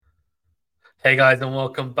Hey guys, and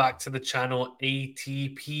welcome back to the channel.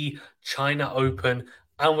 ATP China Open,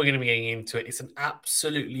 and we're going to be getting into it. It's an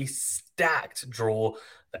absolutely stacked draw.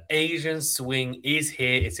 The Asian swing is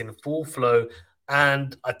here, it's in full flow.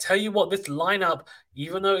 And I tell you what, this lineup,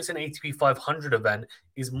 even though it's an ATP 500 event,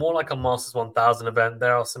 is more like a Masters 1000 event.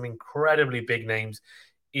 There are some incredibly big names.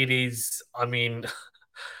 It is,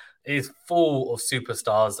 is full of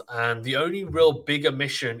superstars, and the only real big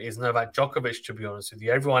omission is Novak Djokovic, to be honest with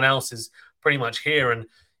you. Everyone else is pretty much here, and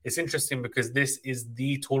it's interesting because this is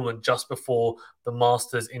the tournament just before the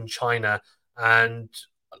Masters in China, and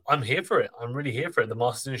I'm here for it. I'm really here for it. The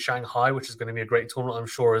Masters in Shanghai, which is going to be a great tournament, I'm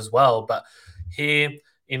sure, as well. But here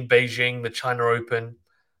in Beijing, the China Open,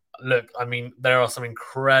 look, there are some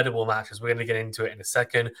incredible matches. We're going to get into it in a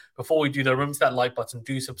second. Before we do, though, remember that like button.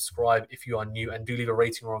 Do subscribe if you are new, and do leave a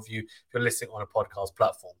rating or review if you're listening on a podcast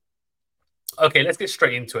platform. Okay, let's get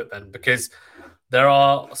straight into it then, because there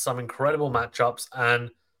are some incredible matchups,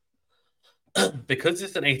 and because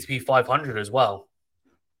it's an ATP 500 as well,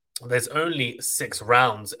 there's only 6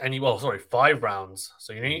 rounds. Five rounds.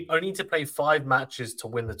 So you only need to play 5 matches to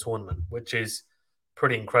win the tournament, which is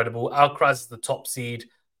pretty incredible. Alcaraz is the top seed,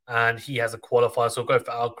 and he has a qualifier. So we'll go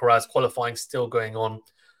for Alcaraz. Qualifying still going on,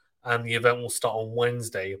 and the event will start on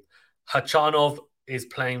Wednesday. Khachanov is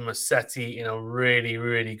playing Musetti in a really,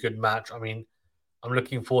 really good match. I'm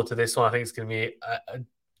looking forward to this one. I think it's going to be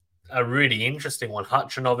a really interesting one.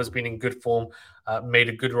 Khachanov has been in good form, made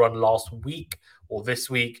a good run last week or this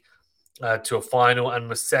week to a final, and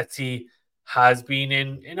Musetti has been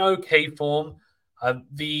in okay form.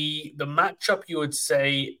 The matchup, you would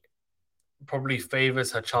say, probably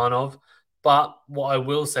favors Khachanov, but what I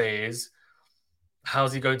will say is,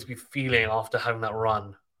 how's he going to be feeling after having that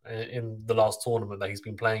run in the last tournament that he's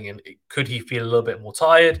been playing in? Could he feel a little bit more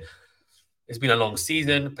tired? It's been a long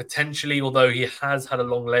season, potentially, although he has had a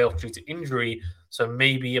long layoff due to injury. So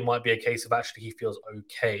maybe it might be a case of actually he feels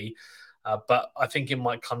okay. But I think it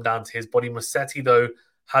might come down to his body. Musetti, though,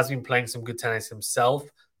 has been playing some good tennis himself,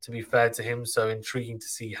 to be fair to him. So intriguing to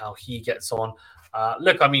see how he gets on.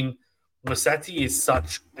 Musetti is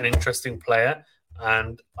such an interesting player,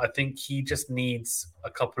 and I think he just needs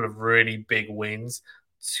a couple of really big wins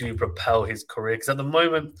to propel his career. Because at the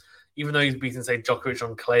moment, even though he's beaten, say, Djokovic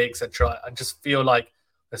on clay, etc., I just feel like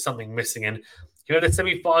there's something missing. And you know, the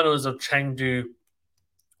semi-finals of Chengdu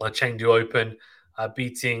Open,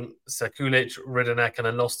 beating Sekulic, Ridonek, and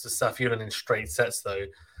then lost to Safiullin in straight sets, though.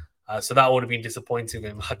 So that would have been disappointing.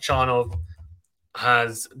 And Khachanov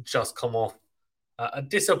has just come off a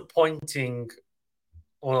disappointing,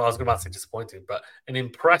 well, I was about to say disappointing, but an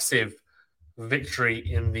impressive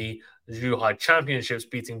victory in the Zhuhai Championships,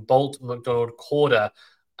 beating Bolt, McDonald, Korda,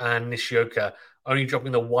 and Nishioka, only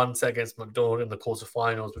dropping the 1 set against McDonald in the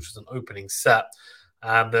quarterfinals, which was an opening set.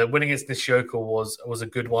 The win against Nishioka was a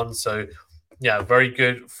good one. So, yeah, very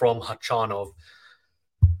good from Khachanov.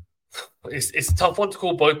 It's a tough one to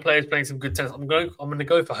call. Both players playing some good tennis. I'm going to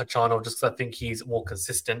go for Khachanov just because I think he's more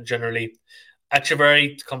consistent generally.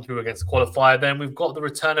 Echeverry to come through against the qualifier. Then we've got the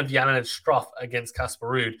return of Jan and Struff against Casper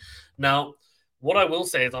Ruud. Now, what I will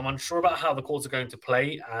say is I'm unsure about how the courts are going to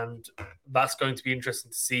play, and that's going to be interesting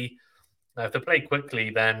to see. Now, if they play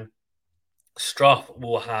quickly, then Struff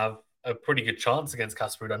will have a pretty good chance against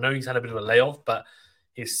Casper Ruud. I know he's had a bit of a layoff, but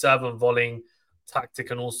his serve and volleying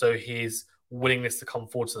tactic and also his willingness to come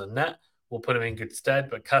forward to the net will put him in good stead.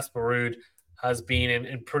 But Casper Ruud has been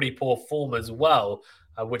in pretty poor form as well,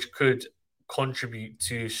 which could contribute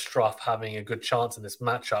to Struff having a good chance in this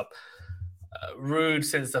matchup. Ruud,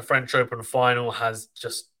 since the French Open final, has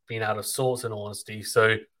just been out of sorts, in all honesty.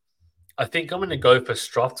 So I think I'm going to go for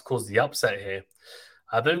Struff to cause the upset here.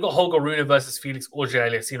 Then we've got Holger Rune versus Felix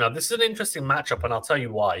Auger-Aliassime. This is an interesting matchup, and I'll tell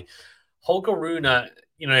you why. Holger Rune,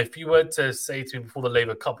 if you were to say to me before the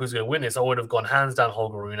Laver Cup who's going to win this, I would have gone hands down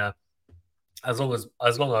Holger Rune. As long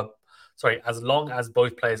as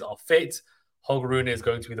both players are fit, Holger Rune is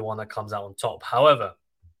going to be the one that comes out on top. However,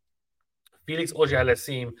 Felix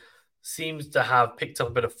Auger-Aliassime seems to have picked up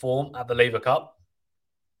a bit of form at the Laver Cup,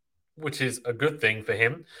 which is a good thing for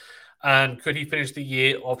him. And could he finish the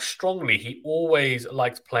year off strongly? He always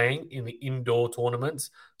liked playing in the indoor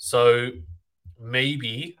tournaments. So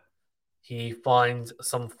maybe he finds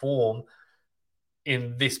some form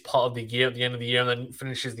in this part of the year, at the end of the year, and then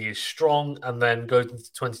finishes the year strong, and then goes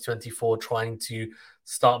into 2024 trying to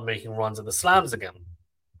start making runs at the slams again.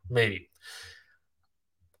 Maybe.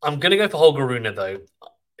 I'm going to go for Holger Rune, though.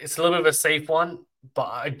 It's a little bit of a safe one, but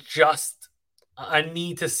I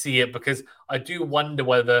need to see it because I do wonder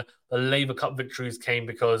whether the Laver Cup victories came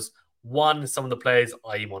because, one, some of the players,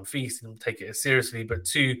 i.e. Monfils, didn't take it as seriously, but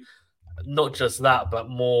two, not just that, but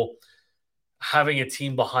more having a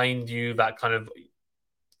team behind you, that kind of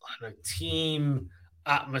team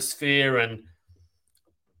atmosphere and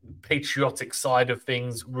patriotic side of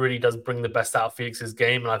things really does bring the best out of Felix's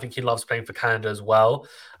game, and I think he loves playing for Canada as well.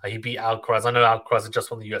 He beat Alcaraz. I know Alcaraz had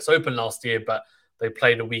just won the US Open last year, but they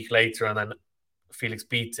played a week later, and then Felix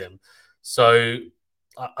beat him. So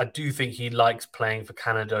I do think he likes playing for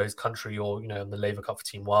Canada, his country, or in the Laver Cup for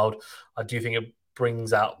Team World. I do think it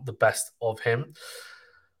brings out the best of him.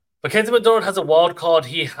 Mackenzie McDonald has a wild card.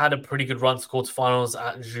 He had a pretty good run to quarterfinals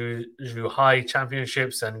at Zhuhai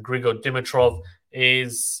Championships, and Grigor Dimitrov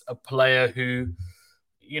is a player who,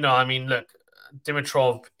 look,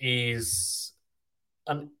 Dimitrov is,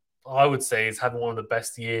 and I would say, is having one of the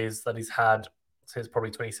best years that he's had since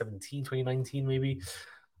probably 2017, 2019, maybe.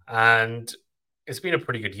 And it's been a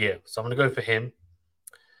pretty good year. So I'm going to go for him.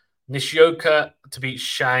 Nishioka to beat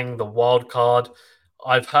Shang, the wild card.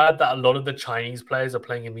 I've heard that a lot of the Chinese players are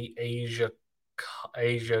playing in the Asia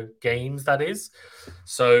games, that is.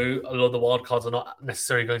 So a lot of the wild cards are not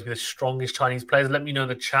necessarily going to be the strongest Chinese players. Let me know in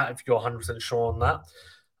the chat if you're 100% sure on that,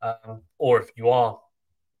 or if you are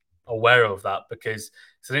aware of that, because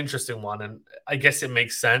it's an interesting one, and I guess it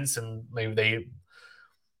makes sense, and maybe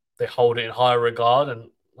they hold it in higher regard, and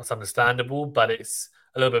that's understandable, but it's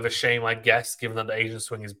a little bit of a shame, I guess, given that the Asian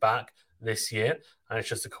swing is back this year, and it's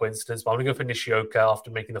just a coincidence. But I'm going to go for Nishioka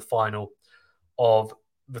after making the final of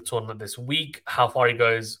the tournament this week. How far he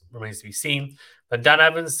goes remains to be seen. Then Dan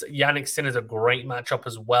Evans, Yannick Sinner is a great matchup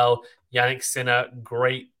as well. Yannick Sinner,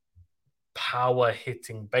 great power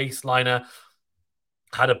hitting baseliner.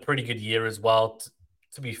 Had a pretty good year as well,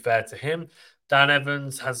 to be fair to him. Dan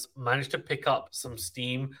Evans has managed to pick up some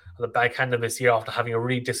steam at the back end of this year after having a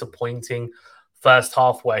really disappointing first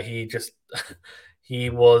half where he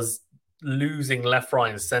was losing left,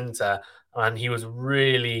 right, and center, and he was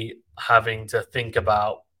really having to think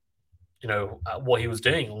about what he was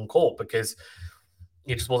doing on court because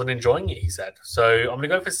he just wasn't enjoying it, he said. So I'm going to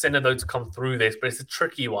go for Sinner, though, to come through this, but it's a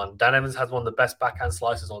tricky one. Dan Evans has one of the best backhand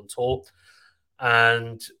slices on tour,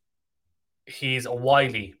 and he's a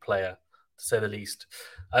wily player, to say the least.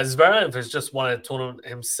 Zverev has just won a tournament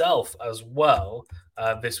himself as well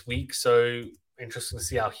this week, so interesting to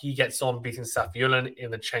see how he gets on, beating Safiullin in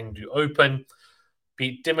the Chengdu Open,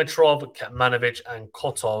 beat Dimitrov, Kecmanovic, and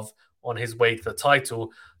Kotov on his way to the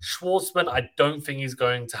title. Schwartzman, I don't think he's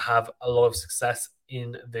going to have a lot of success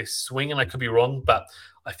in this swing, and I could be wrong, but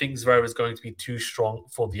I think Zverev is going to be too strong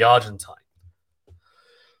for the Argentine.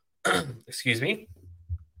 Excuse me.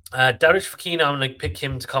 Darius Fokina, I'm going to pick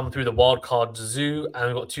him to come through the wildcard zoo, and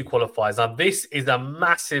we've got two qualifiers. Now, this is a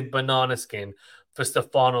massive banana skin for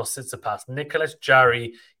Stefanos Tsitsipas. Nicolas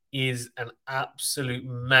Jarry is an absolute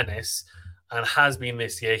menace and has been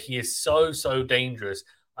this year. He is so, so dangerous.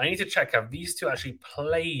 I need to check, have these two actually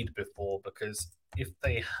played before? Because if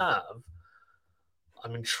they have,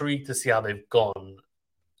 I'm intrigued to see how they've gone.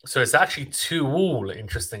 So it's actually 2-2,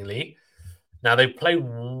 interestingly. Now they played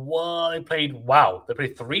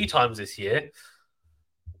 3 times this year.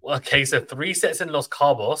 Okay, so 3 sets in Los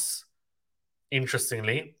Cabos,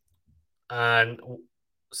 interestingly. And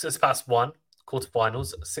Tsitsipas won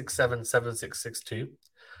quarterfinals, 6-7, 7-6, 6-2.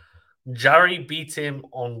 Jarry beat him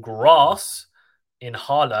on grass in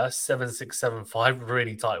Hala, 7-6, 7-5,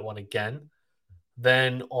 really tight one again.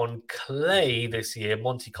 Then on clay this year,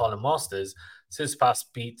 Monte Carlo Masters, Tsitsipas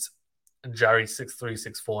beat Jarry 6-3,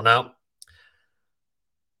 6-4. Now,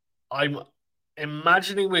 I'm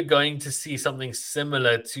imagining we're going to see something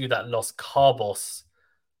similar to that Los Cabos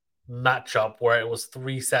matchup where it was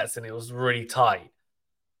 3 sets and it was really tight.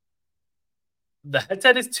 The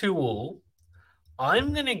head-to-head is 2-2.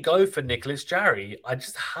 I'm going to go for Nicolas Jarry. I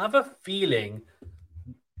just have a feeling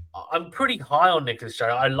I'm pretty high on Nicolas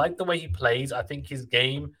Jarry. I like the way he plays. I think his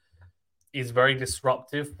game is very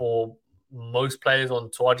disruptive for most players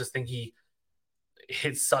on tour. I just think he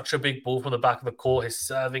hits such a big ball from the back of the court. His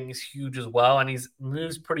serving is huge as well, and he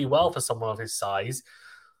moves pretty well for someone of his size.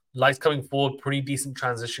 Likes coming forward, pretty decent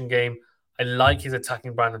transition game. I like his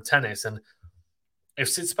attacking brand of tennis, and if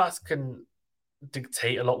Tsitsipas can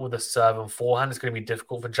dictate a lot with the serve and forehand, it's going to be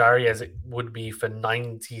difficult for Jarry, as it would be for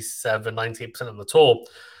 97, 98% of the tour.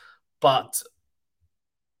 But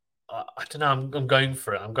I don't know. I'm going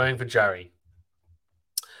for it. I'm going for Jarry.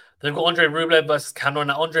 Then we've got Andre Rublev versus Cam Norrie.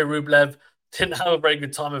 Now, Andre Rublev didn't have a very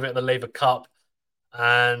good time of it at the Laver Cup.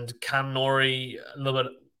 And Cam Norrie, a little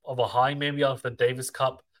bit of a high maybe after the Davis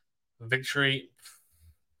Cup victory.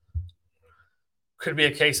 Could be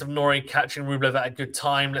a case of Norrie catching Rublev at a good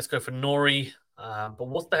time. Let's go for Norrie. But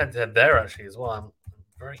what's the head-to-head there actually as well? I'm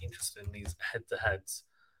very interested in these head-to-heads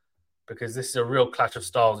because this is a real clash of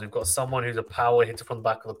styles. We've got someone who's a power hitter from the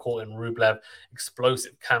back of the court in Rublev,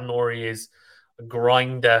 explosive. Cam Norrie is a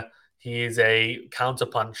grinder. He is a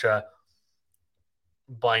counterpuncher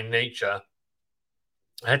by nature.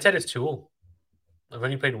 Head-to-head is 2-all. I've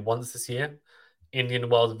only played once this year. Indian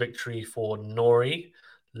Wells victory for Norrie.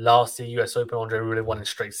 Last year, US Open, Andre Rublev won in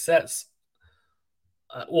straight sets.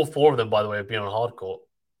 All four of them, by the way, have been on hard court.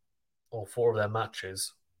 All four of their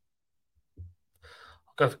matches.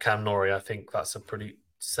 I'll go for Cam Norrie. I think that's a pretty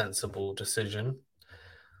sensible decision.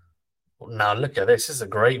 Now, look at this. This is a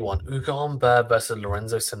great one. Ugo Humbert versus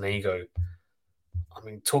Lorenzo Sonego. I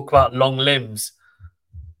mean, talk about long limbs.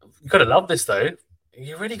 You gotta love this, though.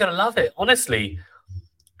 You really gotta love it. Honestly,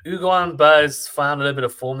 Ugo Humbert's found a little bit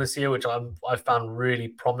of form this year, which I found really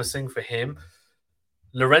promising for him.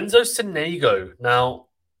 Lorenzo Sonego. Now,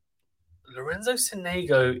 Lorenzo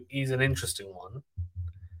Sonego is an interesting one.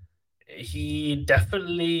 He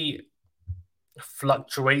definitely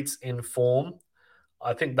fluctuates in form.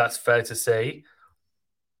 I think that's fair to say.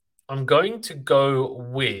 I'm going to go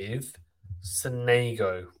with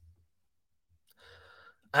Sonego.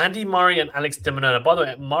 Andy Murray and Alex de Minaur. By the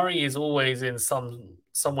way, Murray is always in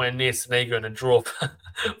somewhere near Sonego in a draw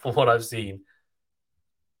from what I've seen.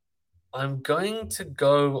 I'm going to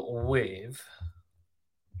go with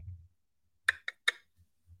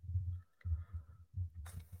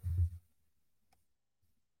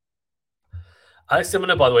Alex de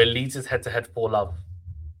Minaur, by the way, leads his head-to-head for love.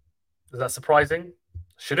 Is that surprising?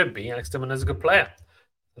 Shouldn't be. Alex de Minaur is a good player.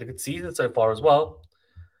 Had a good season so far as well.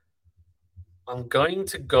 I'm going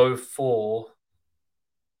to go for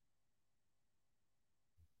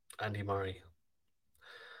Andy Murray.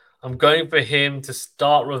 I'm going for him to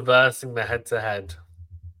start reversing the head-to-head.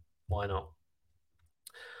 Why not?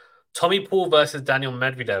 Tommy Paul versus Daniel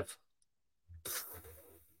Medvedev.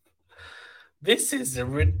 This is a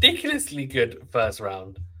ridiculously good first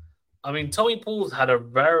round. I mean, Tommy Paul's had a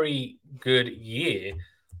very good year,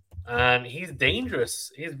 and he's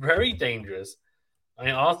dangerous. He's very dangerous. I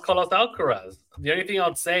mean, ask Carlos Alcaraz. The only thing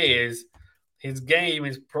I'd say is his game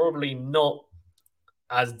is probably not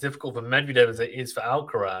as difficult for Medvedev as it is for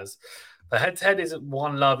Alcaraz. The head-to-head is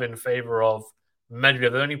 1-love in favor of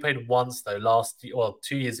Medvedev. They only played once, though,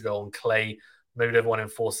 2 years ago on clay. Medvedev won in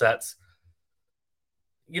 4 sets.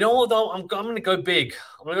 You know what, though? I'm going to go big.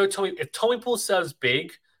 I'm going to go Tommy. If Tommy Paul serves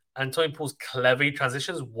big and Tommy Paul's clever, he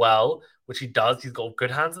transitions well, which he does. He's got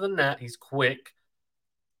good hands in the net. He's quick.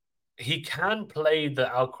 He can play the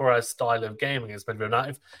Alcaraz style of game against Medvedev.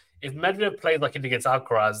 Now, if Medvedev played like it against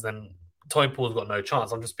Alcaraz, then Tommy Paul's got no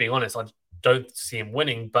chance. I'm just being honest. I don't see him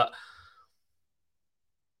winning, but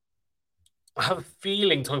I have a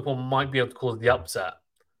feeling Tommy Paul might be able to cause the upset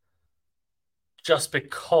just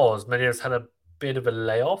because Medvedev's had a bit of a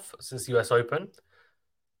layoff since the US Open.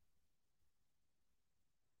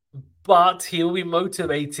 But he'll be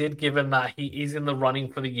motivated given that he is in the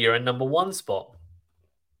running for the year and number 1 spot.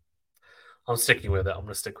 I'm sticking with it. I'm going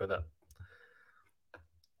to stick with it.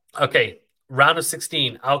 Okay, round of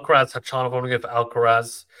 16. Alcaraz, Khachanov. I'm going to go for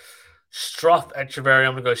Alcaraz. Struff, Echeverry.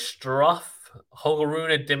 I'm going to go Struff. Holger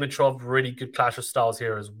Rune, Dimitrov. Really good clash of styles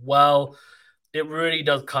here as well. It really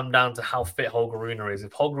does come down to how fit Holger Rune is.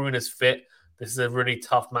 If Holger Rune is fit, this is a really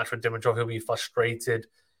tough match for Dimitrov. He'll be frustrated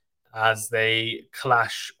as they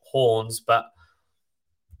clash horns, but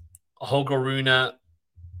Holger Rune,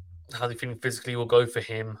 how's he feeling physically, will go for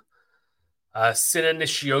him. Sinner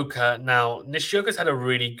Nishioka. Now, Nishioka's had a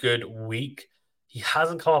really good week. He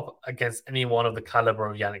hasn't come up against anyone of the caliber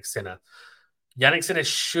of Yannick Sinner. Yannick Sinner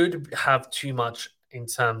should have too much in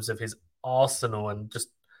terms of his arsenal and just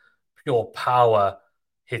pure power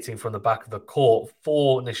hitting from the back of the court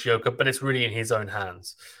for Nishioka, but it's really in his own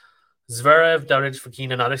hands. Zverev, Daric,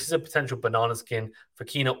 Fokina. Now, this is a potential banana skin.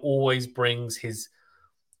 Fokina always brings his,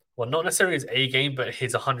 well, not necessarily his A game, but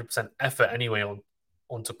his 100% effort anyway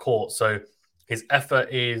onto court. So his effort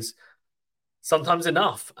is sometimes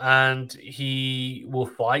enough, and he will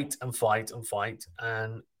fight and fight and fight,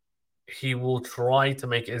 and he will try to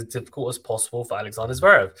make it as difficult as possible for Alexander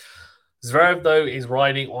Zverev. Zverev, though, is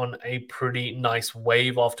riding on a pretty nice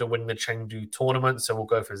wave after winning the Chengdu tournament, so we'll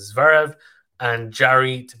go for Zverev and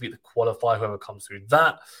Jarry to beat the qualifier, whoever comes through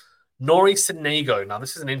that. Norrie Sonego. Now,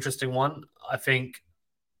 this is an interesting one. I think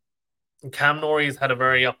Cam Norrie has had a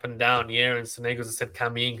very up and down year, and Sonego, as I said,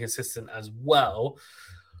 can be inconsistent as well.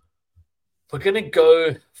 We're going to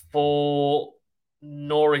go for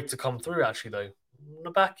Norrie to come through, actually, though. I'm going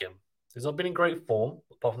to back him. He's not been in great form,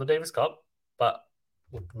 apart from the Davis Cup, but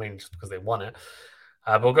mainly just because they won it.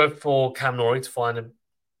 We'll go for Cam Norrie to find a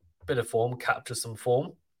bit of form, capture some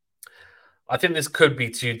form. I think this could be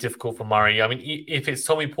too difficult for Murray. I mean, if it's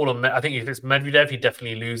Tommy Paul or I think if it's Medvedev, he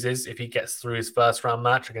definitely loses if he gets through his first round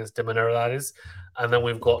match against Diminer, that is. And then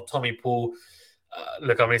we've got Tommy Paul.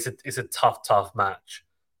 Look, I mean, it's a tough match,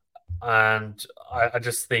 and I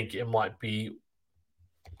just think it might be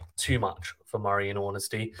too much for Murray, in all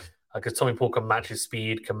honesty, because Tommy Paul can match his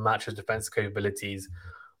speed, can match his defensive capabilities,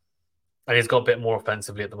 and he's got a bit more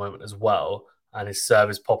offensively at the moment as well, and his serve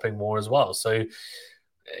is popping more as well. So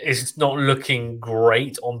it's not looking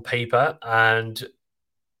great on paper, and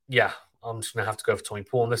yeah, I'm just gonna have to go for Tommy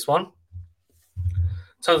Paul on this one.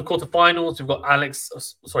 In terms of quarterfinals, we've got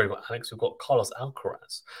we've got Carlos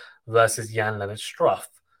Alcaraz versus Jan-Lennard Struff.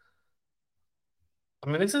 I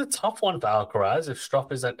mean, this is a tough one for Alcaraz if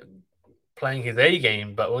Struff is playing his A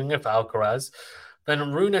game, but we're going to go for Alcaraz.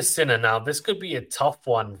 Then Rune Sinner. Now, this could be a tough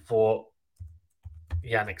one for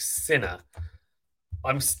Yannick Sinner.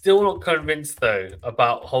 I'm still not convinced, though,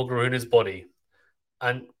 about Holger Rune's body.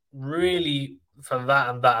 And really, for that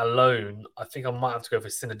and that alone, I think I might have to go for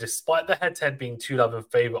Sinner, despite the head-to-head being 2-love in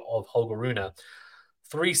favor of Holger Rune.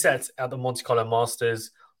 3 sets at the Monte Carlo Masters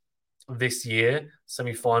this year,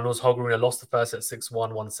 semi-finals. Holger Rune lost the first set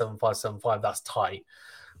 6-1, 1-7-5, 7-5. That's tight.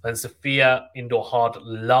 Then Sofia indoor hard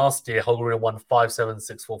last year. Holger Rune won 5-7,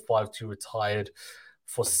 6-4, 5-2, retired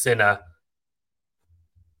for Sinner.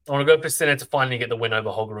 I want to go for Sinner to finally get the win over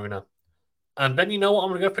Holger Rune. And then you know what? I'm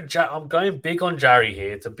going to go for I'm going big on Jarry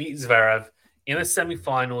here to beat Zverev in the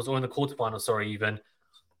semi-finals or in the quarterfinals, even.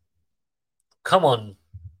 Come on.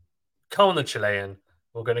 Come on, the Chilean.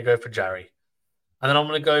 We're going to go for Jarry. And then I'm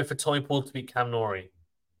going to go for Tommy Paul to beat Cam Norrie.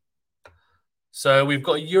 So we've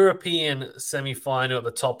got a European semi-final at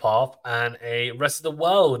the top half and a rest of the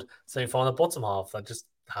world semi-final at the bottom half. That just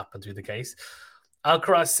happened to be the case.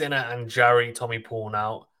 Alcaraz, Sinner, and Jarry, Tommy Paul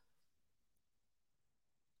now.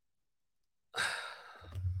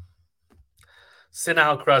 Sinner,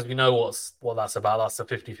 Alcaraz, we know what that's about. That's a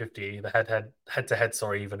 50-50. The head-to-head,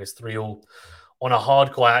 even is 3-all. On a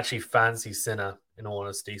hardcore, I actually fancy Sinner, in all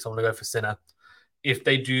honesty. So I'm going to go for Sinner. If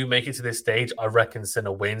they do make it to this stage, I reckon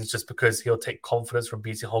Sinner wins just because he'll take confidence from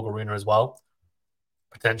beating Holger Rune as well.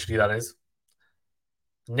 Potentially, that is.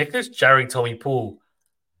 Nicholas Jarry, Tommy Paul.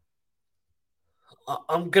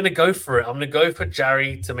 I'm going to go for it. I'm going to go for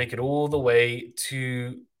Jarry to make it all the way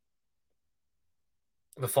to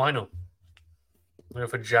the final. I'm going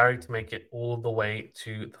for Jarry to make it all the way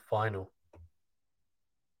to the final.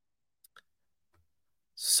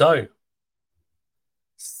 So,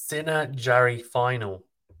 Sinner Jarry final.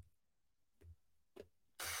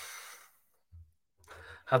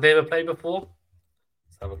 Have they ever played before?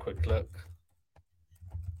 Let's have a quick look.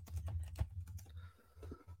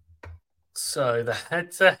 So, the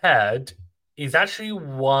head-to-head is actually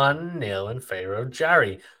 1-0 in favor of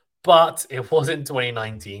Jarry. But it was in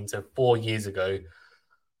 2019, so 4 years ago.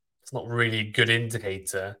 It's not really a good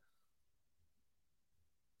indicator.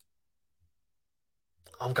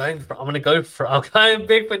 I'm going big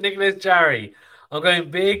for Nicholas Jarry. I'm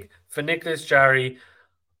going big for Nicholas Jarry.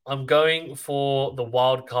 I'm going for the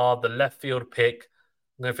wild card, the left field pick.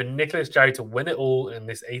 I'm going for Nicholas Jarry to win it all in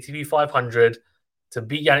this ATP 500 to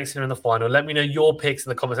beat Yannick Sinner in the final. Let me know your picks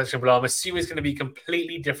in the comment section below. I'm assuming it's going to be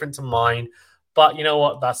completely different to mine, but you know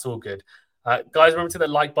what? That's all good. Guys, remember to hit the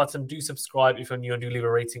like button. Do subscribe if you're new, and do leave a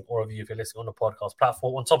rating or review if you're listening on the podcast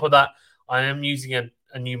platform. On top of that, I am using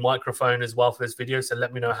a new microphone as well for this video, so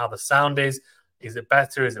let me know how the sound is. Is it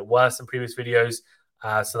better? Is it worse than previous videos?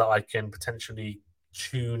 So that I can potentially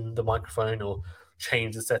tune the microphone or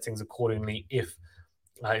change the settings accordingly if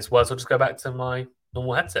it's worse. I'll just go back to my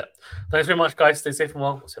normal headset. Thanks very much, guys. Stay safe and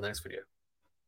well. We'll see you in the next video.